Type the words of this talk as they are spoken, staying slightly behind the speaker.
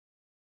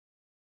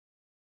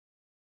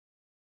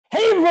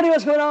Hey everybody,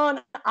 what's going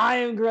on? I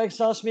am Gregg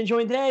Sussman,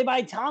 joined today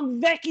by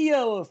Tom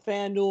Vecchio of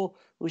FanDuel,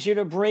 who's here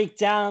to break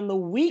down the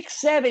Week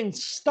 7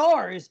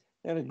 stars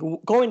that are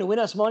going to win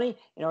us money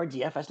in our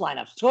DFS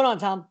lineups. What's going on,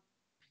 Tom?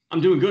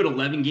 I'm doing good.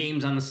 11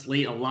 games on the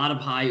slate, a lot of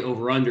high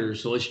over-unders,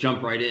 so let's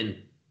jump right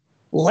in.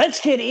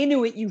 Let's get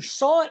into it. You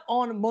saw it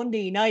on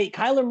Monday night.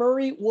 Kyler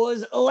Murray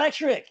was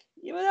electric,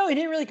 even though he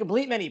didn't really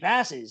complete many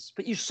passes.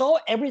 But you saw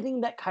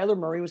everything that Kyler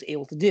Murray was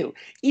able to do.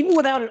 Even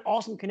without an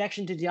awesome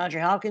connection to DeAndre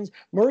Hopkins,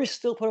 Murray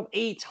still put up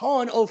a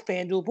ton of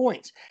FanDuel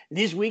points.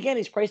 This weekend,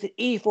 he's priced at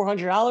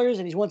 $8,400,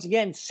 and he's once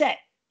again set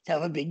to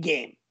have a big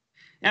game.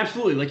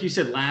 Absolutely. Like you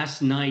said,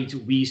 last night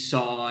we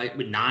saw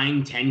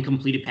 9, 10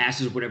 completed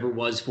passes, whatever it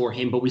was for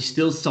him, but we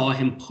still saw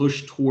him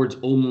push towards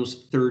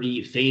almost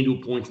 30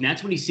 FanDuel points. And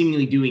that's what he's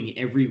seemingly doing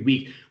every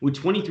week with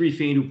 23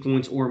 FanDuel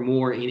points or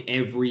more in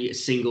every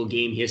single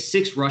game. He has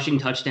 6 rushing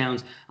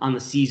touchdowns on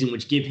the season,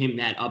 which give him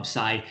that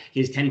upside.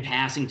 He has 10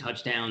 passing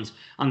touchdowns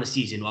on the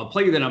season. Well, a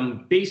player that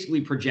I'm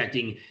basically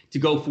projecting to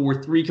go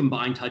for 3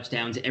 combined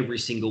touchdowns every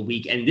single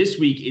week. And this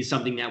week is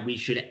something that we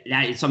should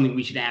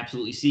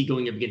absolutely see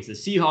going up against the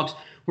Seahawks.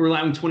 We're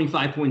allowing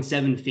 25.7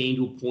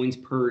 FanDuel points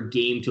per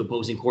game to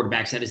opposing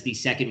quarterbacks. That is the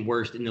second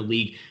worst in the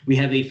league. We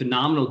have a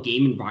phenomenal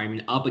game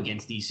environment up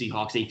against these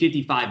Seahawks, a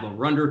 55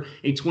 over-under,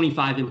 a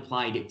 25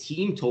 implied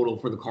team total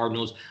for the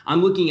Cardinals.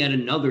 I'm looking at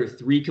another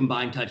 3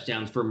 combined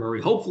touchdowns for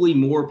Murray. Hopefully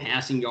more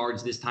passing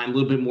yards this time, a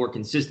little bit more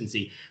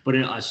consistency, but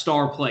a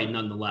star play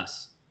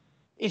nonetheless.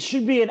 It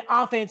should be an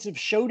offensive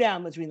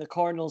showdown between the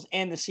Cardinals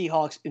and the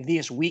Seahawks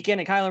this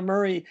weekend. And Kyler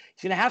Murray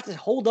is going to have to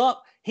hold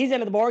up his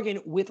end of the bargain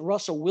with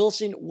Russell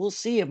Wilson. We'll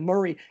see if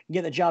Murray can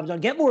get the job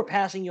done, get more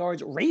passing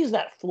yards, raise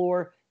that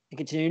floor, and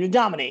continue to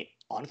dominate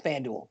on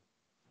FanDuel.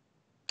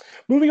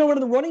 Moving over to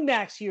the running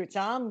backs here,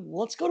 Tom,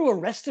 let's go to a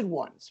rested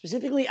one,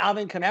 specifically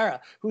Alvin Kamara,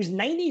 who's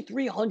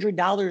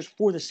 $9,300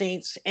 for the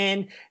Saints,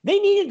 and they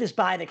needed this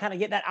bye to kind of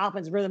get that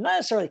offensive rhythm. Not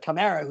necessarily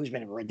Kamara, who's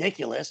been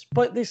ridiculous,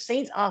 but the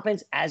Saints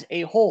offense as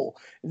a whole.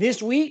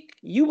 This week,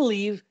 you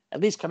believe at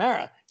least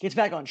Kamara gets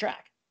back on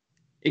track.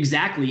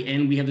 Exactly,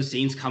 and we have the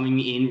Saints coming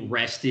in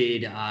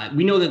rested.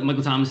 We know that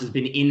Michael Thomas has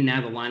been in and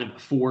out of the lineup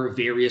for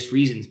various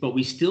reasons, but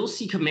we still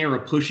see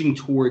Kamara pushing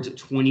towards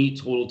 20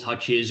 total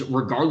touches,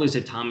 regardless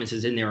if Thomas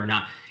is in there or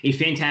not. A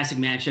fantastic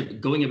matchup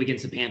going up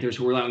against the Panthers,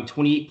 who are allowing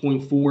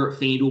 28.4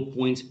 FanDuel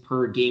points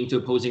per game to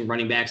opposing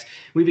running backs.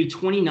 We have a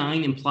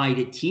 29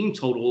 implied team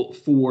total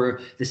for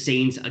the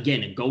Saints.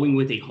 Again, going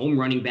with a home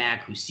running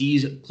back who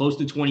sees close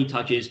to 20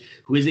 touches,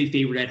 who is a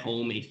favorite at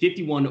home, a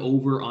 51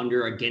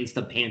 over-under against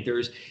the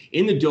Panthers.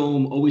 In the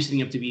Dome, always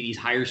setting up to be these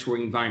higher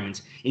scoring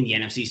environments in the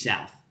NFC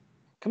South.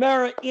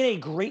 Kamara in a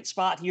great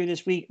spot here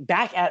this week,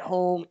 back at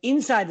home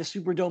inside the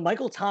Superdome.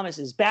 Michael Thomas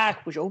is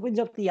back, which opens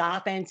up the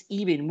offense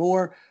even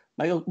more.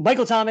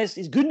 Michael Thomas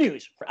is good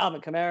news for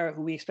Alvin Kamara,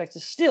 who we expect to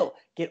still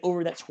get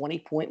over that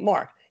 20-point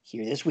mark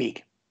here this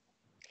week.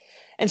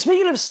 And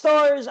speaking of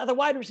stars at the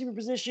wide receiver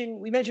position,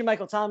 we mentioned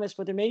Michael Thomas,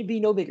 but there may be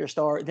no bigger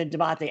star than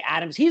Davante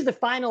Adams. He's the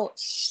final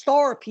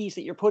star piece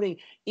that you're putting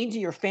into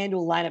your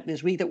FanDuel lineup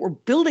this week that we're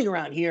building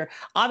around here.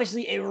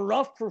 Obviously, a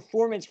rough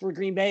performance for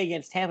Green Bay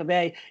against Tampa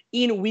Bay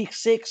in Week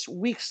 6.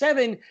 Week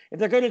 7, if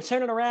they're going to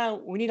turn it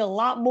around, we need a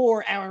lot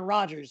more Aaron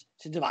Rodgers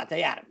to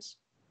Davante Adams.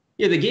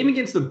 Yeah, the game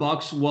against the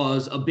Bucs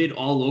was a bit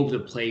all over the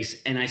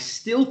place, and I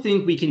still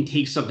think we can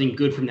take something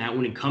good from that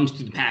when it comes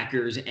to the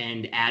Packers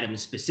and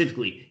Adams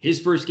specifically. His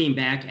first game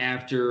back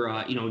after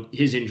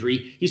his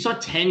injury, he saw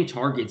 10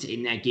 targets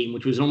in that game,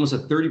 which was almost a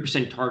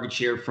 30% target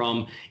share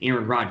from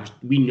Aaron Rodgers.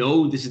 We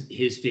know this is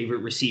his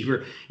favorite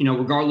receiver.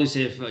 Regardless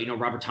if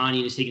Robert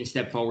Tonyan is taking a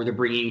step forward, they're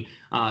bringing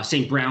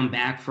St. Brown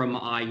back from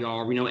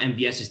IR. We know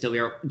MVS is still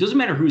there. It doesn't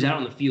matter who's out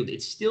on the field.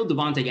 It's still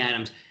Davante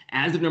Adams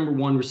as the number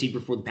 1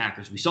 receiver for the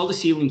Packers. We saw the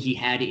ceiling he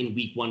had in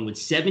Week 1 with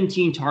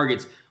 17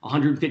 targets,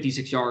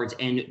 156 yards,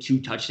 and 2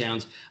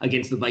 touchdowns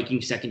against the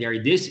Vikings secondary.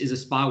 This is a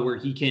spot where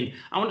he can,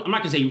 I'm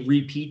not going to say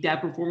repeat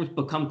that performance,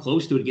 but come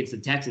close to it against the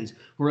Texans.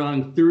 We're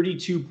allowing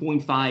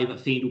 32.5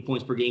 FanDuel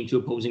points per game to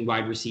opposing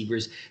wide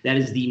receivers. That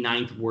is the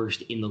 9th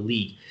worst in the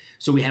league.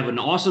 So we have an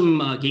awesome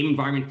game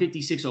environment,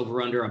 56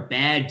 over-under, a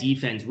bad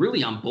defense,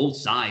 really on both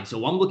sides.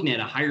 So I'm looking at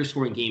a higher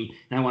scoring game,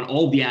 and I want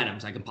all the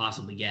Adams I can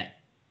possibly get.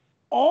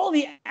 All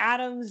the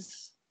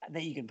Adams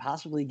that you can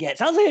possibly get.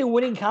 Sounds like a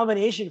winning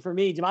combination for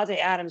me. Davante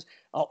Adams,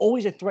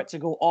 always a threat to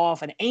go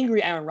off. An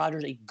angry Aaron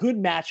Rodgers, a good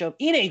matchup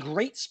in a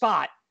great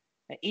spot.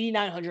 At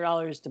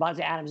 $8,900,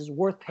 Davante Adams is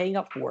worth paying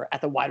up for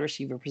at the wide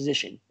receiver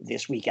position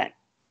this weekend.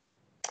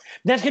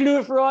 That's going to do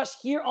it for us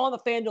here on the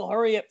FanDuel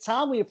Hurry Up.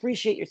 Tom, we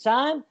appreciate your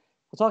time.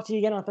 We'll talk to you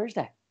again on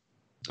Thursday.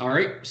 All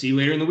right. See you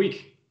later in the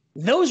week.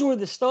 Those were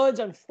the studs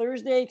on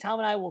Thursday. Tom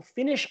and I will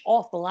finish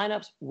off the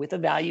lineups with the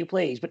value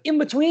plays. But in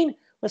between,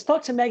 let's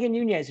talk to Megan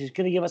Nunez, who's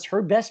going to give us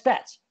her best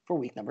bets for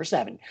week number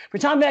 7. For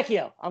Tom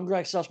Vecchio, I'm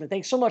Gregg Sussman.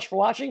 Thanks so much for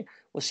watching.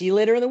 We'll see you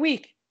later in the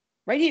week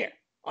right here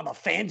on the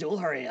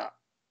FanDuel Hurry Up.